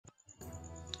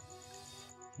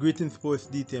Greetings Sports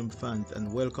DTM fans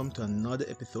and welcome to another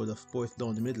episode of Sports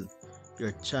Down the Middle,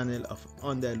 your channel of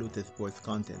undiluted sports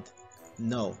content.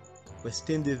 Now, West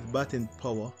Indies batting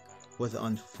power was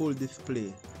on full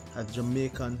display as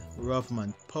Jamaican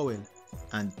Rovman Powell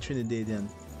and Trinidadian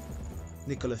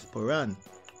Pooran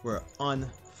were on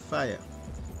fire,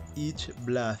 each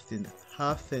blasting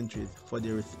half centuries for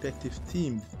their respective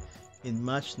teams in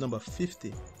match number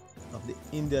 50 of the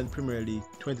Indian Premier League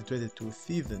 2022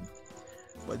 season.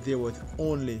 But there was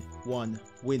only one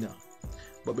winner.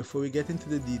 But before we get into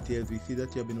the details, we see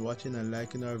that you have been watching and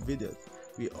liking our videos.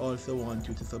 We also want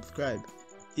you to subscribe.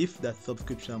 If that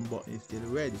subscription button is still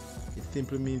ready, it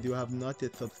simply means you have not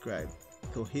yet subscribed.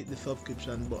 So hit the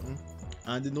subscription button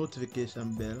and the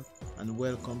notification bell, and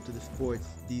welcome to the Sports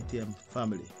DTM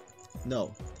family.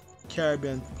 Now,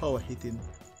 Caribbean power hitting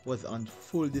was on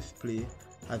full display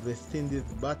as West Indies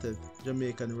battered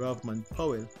Jamaican Rovman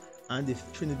Powell and his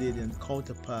Trinidadian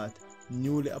counterpart,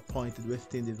 newly appointed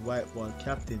West Indies white ball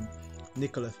captain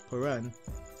Pooran,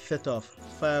 set off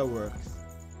fireworks,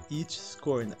 each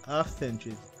scoring half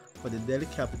centuries for the Delhi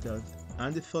Capitals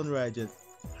and the Sunrisers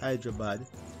Hyderabad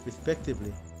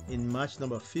respectively in match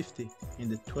number 50 in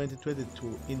the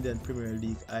 2022 Indian Premier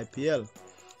League IPL.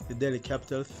 The Delhi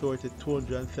Capitals sorted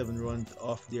 207 runs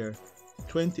off their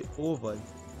 20 overs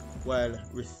while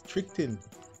restricting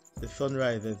the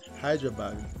Sunrisers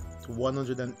Hyderabad to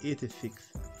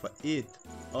 186 for 8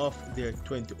 of their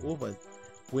 20 overs,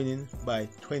 winning by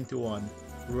 21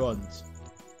 runs.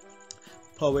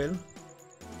 Powell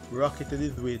rocketed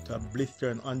his way to a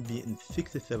blistering unbeaten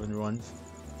 67 runs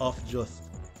off just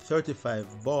 35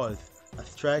 balls, a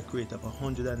strike rate of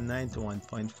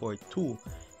 191.42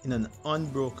 in an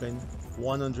unbroken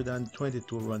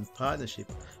 122-run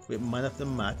partnership with man of the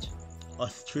match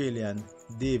Australian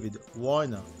David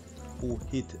Warner, who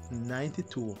hit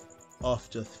 92 off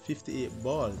just 58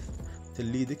 balls to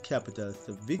lead the Capitals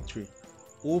to victory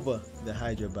over the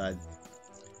Hyderabad.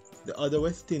 The other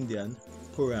West Indian,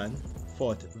 Pooran,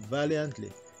 fought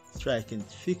valiantly, striking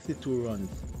 62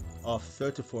 runs off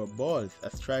 34 balls,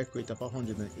 a strike rate of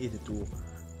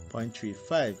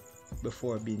 182.35,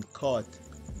 before being caught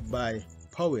by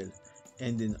Powell,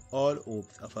 ending all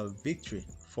hopes of a victory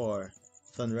for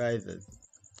Sunrisers.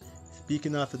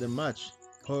 Speaking after the match,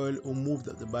 Powell, who moved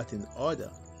up the batting order,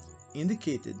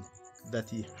 indicated that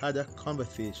he had a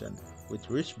conversation with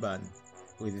Rovman,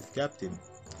 who is his captain.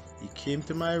 He came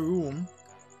to my room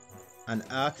and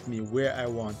asked me where I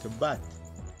want to bat.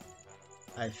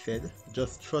 I said,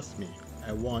 just trust me,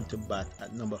 I want to bat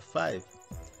at number 5.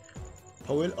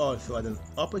 Powell also had an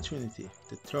opportunity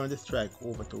to turn the strike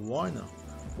over to Warner,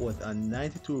 who was on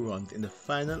 92 runs in the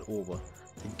final over,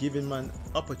 to give him an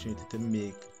opportunity to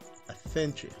make a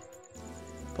century.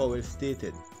 Powell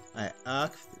stated, I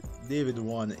asked David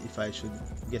Warner if I should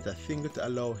get a single to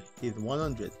allow his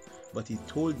 100, but he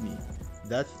told me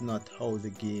that's not how the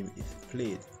game is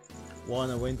played.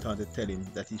 Warner went on to tell him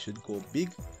that he should go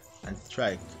big and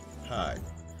strike hard.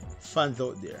 Fans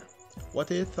out there,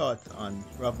 what are your thoughts on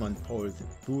Rovman Powell's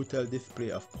brutal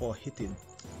display of power hitting?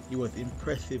 He was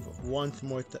impressive once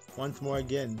more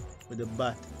again with the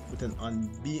bat with an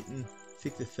unbeaten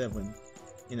 67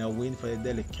 in a win for the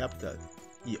Delhi Capitals.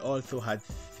 He also had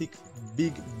 6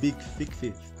 big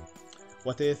sixes.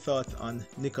 What are your thoughts on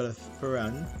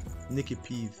Pooran, Nicky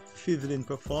P's sizzling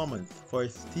performance for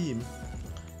his team,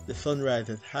 the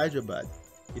Sunrisers Hyderabad?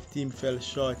 His team fell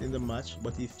short in the match,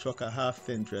 but he struck a half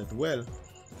century as well,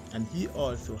 and he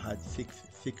also had 6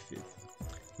 sixes.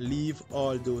 Leave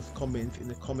all those comments in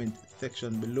the comment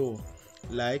section below.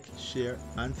 Like, share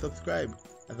and subscribe.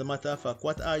 As a matter of fact,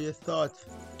 what are your thoughts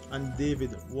on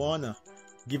David Warner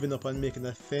giving up on making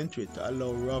a century to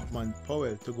allow Rovman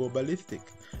Powell to go ballistic?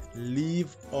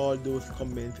 Leave all those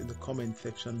comments in the comment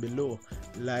section below.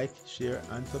 Like, share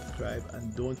and subscribe,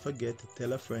 and don't forget to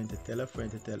tell a friend to tell a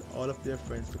friend to tell all of their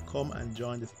friends to come and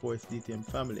join the Sports DTM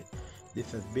family.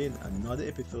 This has been another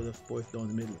episode of Sports Down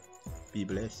the Middle. Be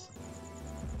blessed.